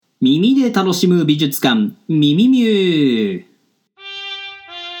耳で楽しむ美術館、ミミミュ。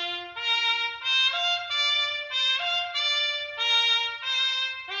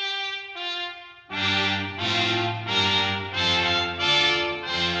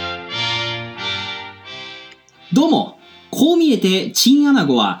どうも、こう見えてチンアナ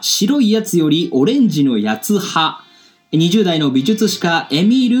ゴは白いやつよりオレンジのやつ派。20代の美術史家エ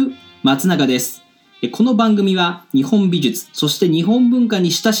ミール・松永です。この番組は日本美術、そして日本文化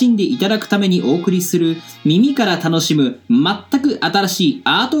に親しんでいただくためにお送りする耳から楽しむ全く新しい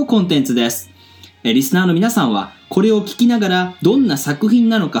アートコンテンツです。リスナーの皆さんはこれを聞きながらどんな作品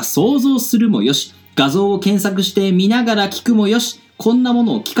なのか想像するもよし、画像を検索して見ながら聞くもよし、こんなも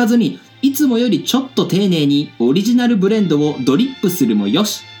のを聞かずにいつもよりちょっと丁寧にオリジナルブレンドをドリップするもよ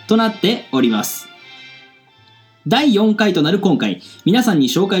しとなっております。第4回となる今回、皆さんに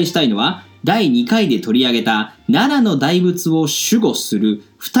紹介したいのは第2回で取り上げた奈良の大仏を守護する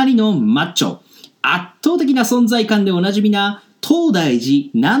2人のマッチョ、圧倒的な存在感でおなじみな東大寺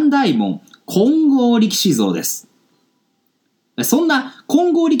南大門金剛力士像です。そんな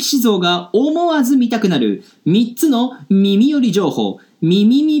金剛力士像が思わず見たくなる3つの耳より情報、ミ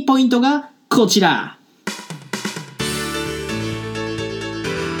ミミポイントがこちら。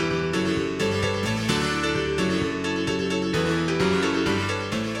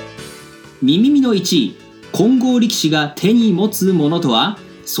ミミミの1位、金剛力士が手に持つものとは、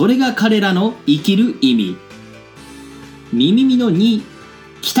それが彼らの生きる意味。ミミミの2位、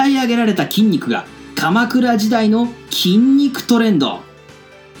鍛え上げられた筋肉が鎌倉時代の筋肉トレンド。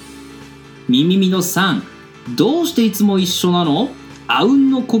ミミミの3、どうしていつも一緒なの、阿吽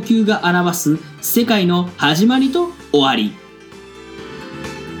の呼吸が表す世界の始まりと終わり。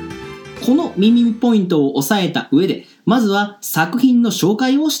このミミミポイントを押さえた上で、まずは作品の紹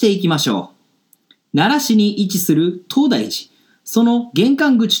介をしていきましょう。奈良市に位置する東大寺、その玄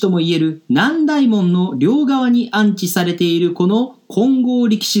関口ともいえる南大門の両側に安置されているこの金剛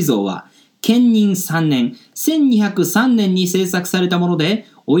力士像は、建仁3年、1203年に制作されたもので、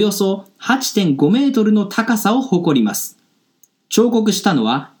およそ 8.5 メートルの高さを誇ります。彫刻したの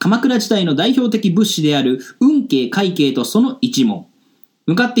は鎌倉時代の代表的仏師である運慶快慶とその一門。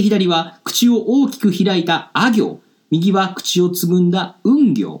向かって左は口を大きく開いた阿行、右は口をつぐんだ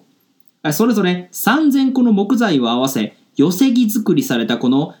運行。それぞれ3000個の木材を合わせ寄せ木作りされたこ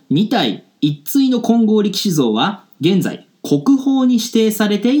の2体一対の金剛力士像は現在国宝に指定さ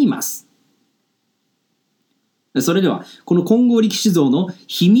れています。それではこの金剛力士像の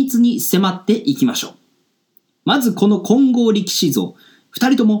秘密に迫っていきましょう。まずこの金剛力士像、2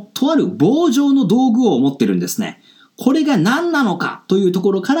人ともとある棒状の道具を持ってるんですね。これが何なのかというと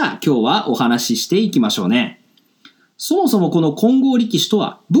ころから今日はお話ししていきましょうね。そもそもこの金剛力士と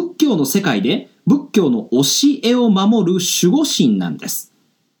は仏教の世界で仏教の教えを守る守護神なんです。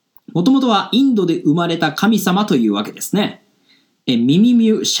もともとはインドで生まれた神様というわけですね。ミミ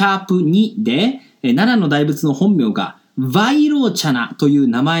ミュシャープ2で奈良の大仏の本名がヴァイローチャナという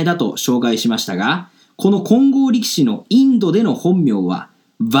名前だと紹介しましたが、この金剛力士のインドでの本名は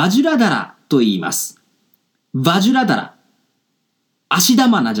ヴァジュラダラと言います。ヴァジュラダラ。足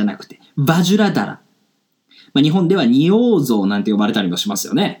玉なじゃなくて、ヴァジュラダラ。日本では仁王像なんて呼ばれたりもします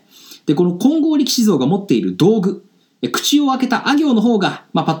よね。で、この金剛力士像が持っている道具、口を開けた阿行の方が、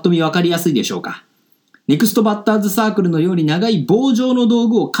パッと見分かりやすいでしょうか。ネクストバッターズサークルのように長い棒状の道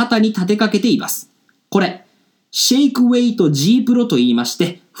具を肩に立てかけています。これ、シェイクウェイト G プロと言いまし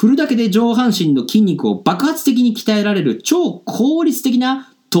て、振るだけで上半身の筋肉を爆発的に鍛えられる超効率的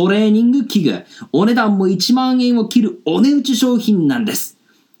なトレーニング器具。お値段も1万円を切るお値打ち商品なんです。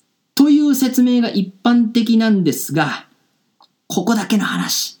という説明が一般的なんですが、ここだけの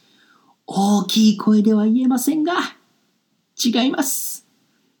話。大きい声では言えませんが、違います。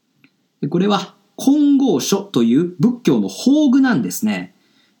これは金剛書という仏教の宝具なんですね。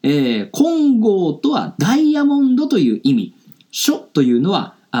金剛とはダイヤモンドという意味。書というの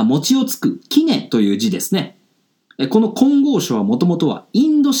は餅をつく杵という字ですね。この金剛書はもともとはイ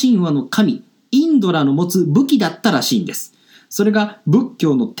ンド神話の神、インドラの持つ武器だったらしいんです。それが仏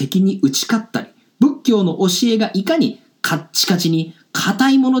教の敵に打ち勝ったり、仏教の教えがいかにカッチカチに硬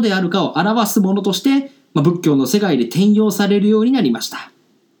いものであるかを表すものとして、仏教の世界で転用されるようになりました。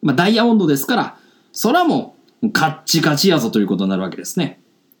ダイヤモンドですから、そらもうカッチカチやぞということになるわけですね。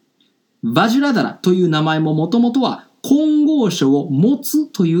ヴァジュラダラという名前ももともとは金剛書を持つ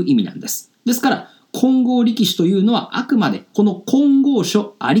という意味なんです。ですから、金剛力士というのはあくまでこの金剛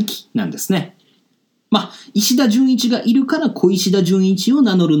書ありきなんですね。石田純一がいるから小石田純一を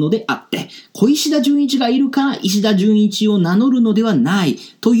名乗るのであって、小石田純一がいるから石田純一を名乗るのではない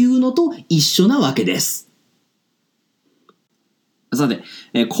というのと一緒なわけです。さて、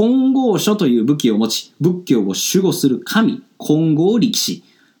金剛書という武器を持ち、仏教を守護する神、金剛力士。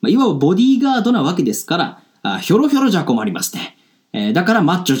いわばボディーガードなわけですから、ひょろひょろじゃ困りますね。だから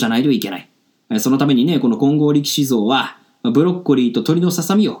マッチョじゃないといけない。そのためにね、この金剛力士像は、ブロッコリーと鶏のさ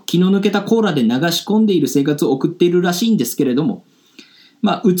さみを気の抜けたコーラで流し込んでいる生活を送っているらしいんですけれども、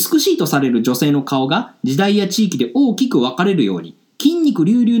美しいとされる女性の顔が時代や地域で大きく分かれるように、筋肉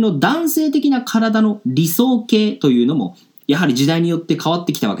隆々の男性的な体の理想形というのも、やはり時代によって変わっ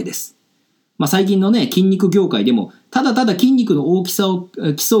てきたわけです。最近のね、筋肉業界でも、ただただ筋肉の大きさを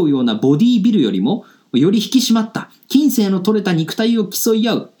競うようなボディービルよりも、より引き締まった、筋性の取れた肉体を競い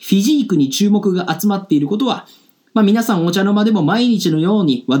合うフィジークに注目が集まっていることは、皆さんお茶の間でも毎日のよう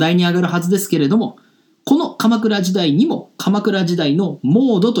に話題に上がるはずですけれども、この鎌倉時代にも鎌倉時代の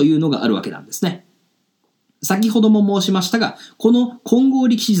モードというのがあるわけなんですね。先ほども申しましたが、この金剛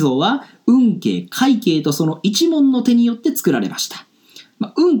力士像は運慶、快慶とその一門の手によって作られました。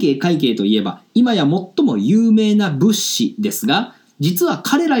運慶、快慶といえば今や最も有名な仏師ですが、実は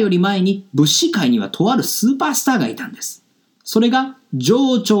彼らより前に仏師界にはとあるスーパースターがいたんです。それが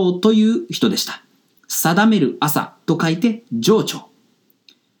上長という人でした。定める朝と書いて上長。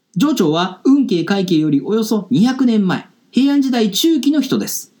上長は運慶快慶よりおよそ200年前、平安時代中期の人で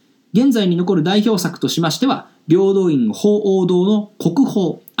す。現在に残る代表作としましては、平等院鳳凰堂の国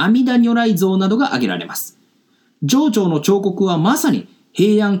宝阿弥陀如来像などが挙げられます。上長の彫刻はまさに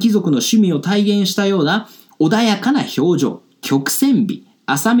平安貴族の趣味を体現したような穏やかな表情、曲線美、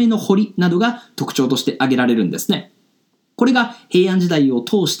浅めの彫りなどが特徴として挙げられるんですね。これが平安時代を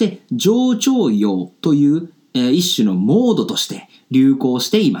通して上長様という一種のモードとして流行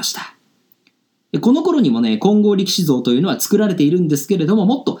していました。この頃にもね、金剛力士像というのは作られているんですけれども、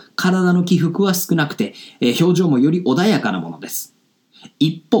もっと体の起伏は少なくて、表情もより穏やかなものです。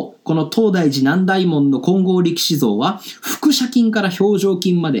一方、この東大寺南大門の金剛力士像は、腹斜筋から表情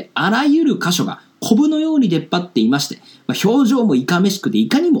筋まであらゆる箇所がコブのように出っ張っていまして、表情もいかめしくてい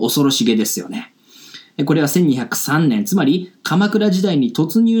かにも恐ろしげですよね。これは1203年、つまり鎌倉時代に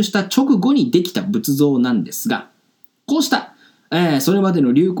突入した直後にできた仏像なんですが、こうしたそれまで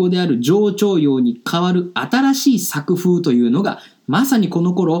の流行である上長様に代わる新しい作風というのが、まさにこ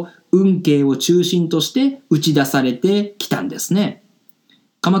の頃運慶を中心として打ち出されてきたんですね。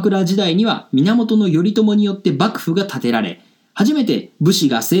鎌倉時代には源頼朝によって幕府が建てられ、初めて武士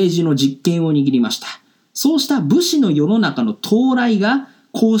が政治の実権を握りました。そうした武士の世の中の到来が、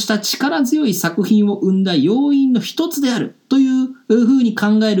こうした力強い作品を生んだ要因の一つであるというふうに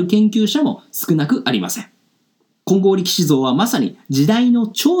考える研究者も少なくありません。金剛力士像はまさに時代の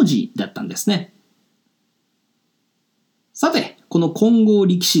寵児だったんですね。さて、この金剛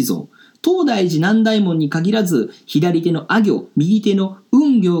力士像、東大寺南大門に限らず、左手の阿行、右手の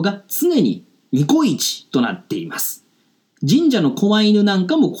運行が常にニコイチとなっています。神社の狛犬なん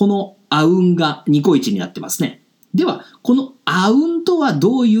かもこの阿吽がニコイチになってますね。では、この阿吽とは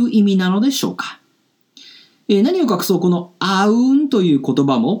どういう意味なのでしょうか。何を隠そう、この阿吽という言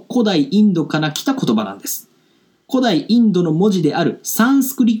葉も古代インドから来た言葉なんです。古代インドの文字であるサン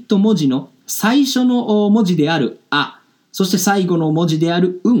スクリット文字の最初の文字であるア、そして最後の文字であ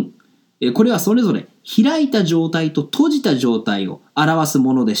るウン。これはそれぞれ開いた状態と閉じた状態を表す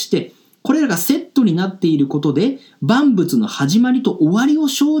ものでして、これらがセットになっていることで万物の始まりと終わりを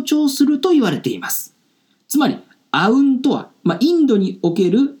象徴すると言われています。つまり、アウンとは、インドにお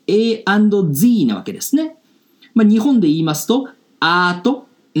ける A&Z なわけですね。日本で言いますと、アと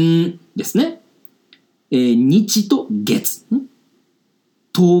ンですね。日と月。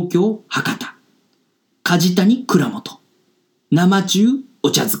東京、博多。梶谷、蔵元。生中、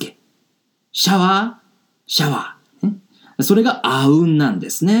お茶漬け。シャワー。それがアウンなんで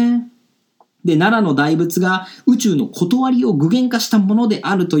すね。で、奈良の大仏が宇宙の断りを具現化したもので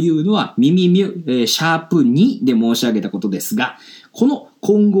あるというのは、ミミミュ、シャープ2で申し上げたことですが、この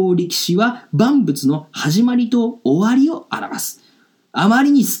金剛力士は万物の始まりと終わりを表す。あま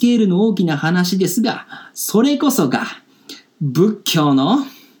りにスケールの大きな話ですが、それこそが仏教の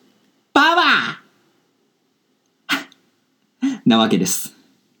パワーなわけです。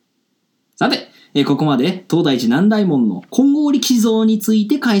さて、ここまで東大寺南大門の金剛力士像につい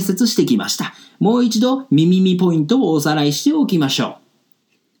て解説してきました。もう一度耳ミポイントをおさらいしておきましょ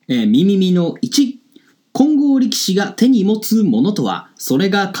う。耳ミの1、金剛力士が手に持つものとは、それ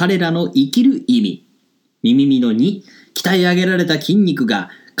が彼らの生きる意味。耳ミの2、鍛え上げられた筋肉が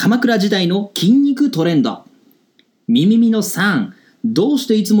鎌倉時代の筋肉トレンド。耳ミの3、どうし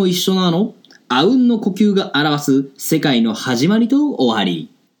ていつも一緒なの？阿吽の呼吸が表す世界の始まりと終わり。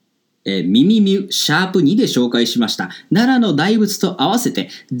ミミミュシャープ2で紹介しました奈良の大仏と合わせて、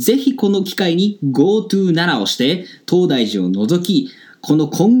ぜひこの機会に GoTo 奈良をして、東大寺を除き、この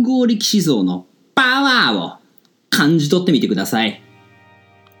金剛力士像のパワーを感じ取ってみてください。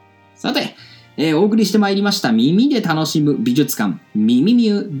さて、お送りしてまいりました耳で楽しむ美術館ミミミ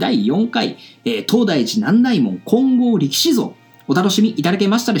ュ第4回、東大寺南大門金剛力士像、お楽しみいただけ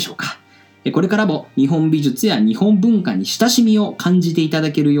ましたでしょうか。これからも日本美術や日本文化に親しみを感じていた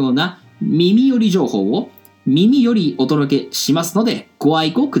だけるような耳より情報を耳よりお届けしますのでご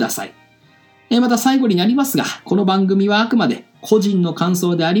愛顧ください。また最後になりますが、この番組はあくまで個人の感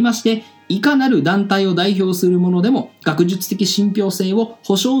想でありまして、いかなる団体を代表するものでも学術的信憑性を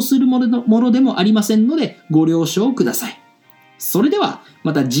保証するものでもありませんのでご了承ください。それでは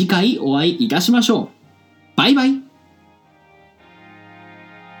また次回お会いいたしましょう。バイバイ。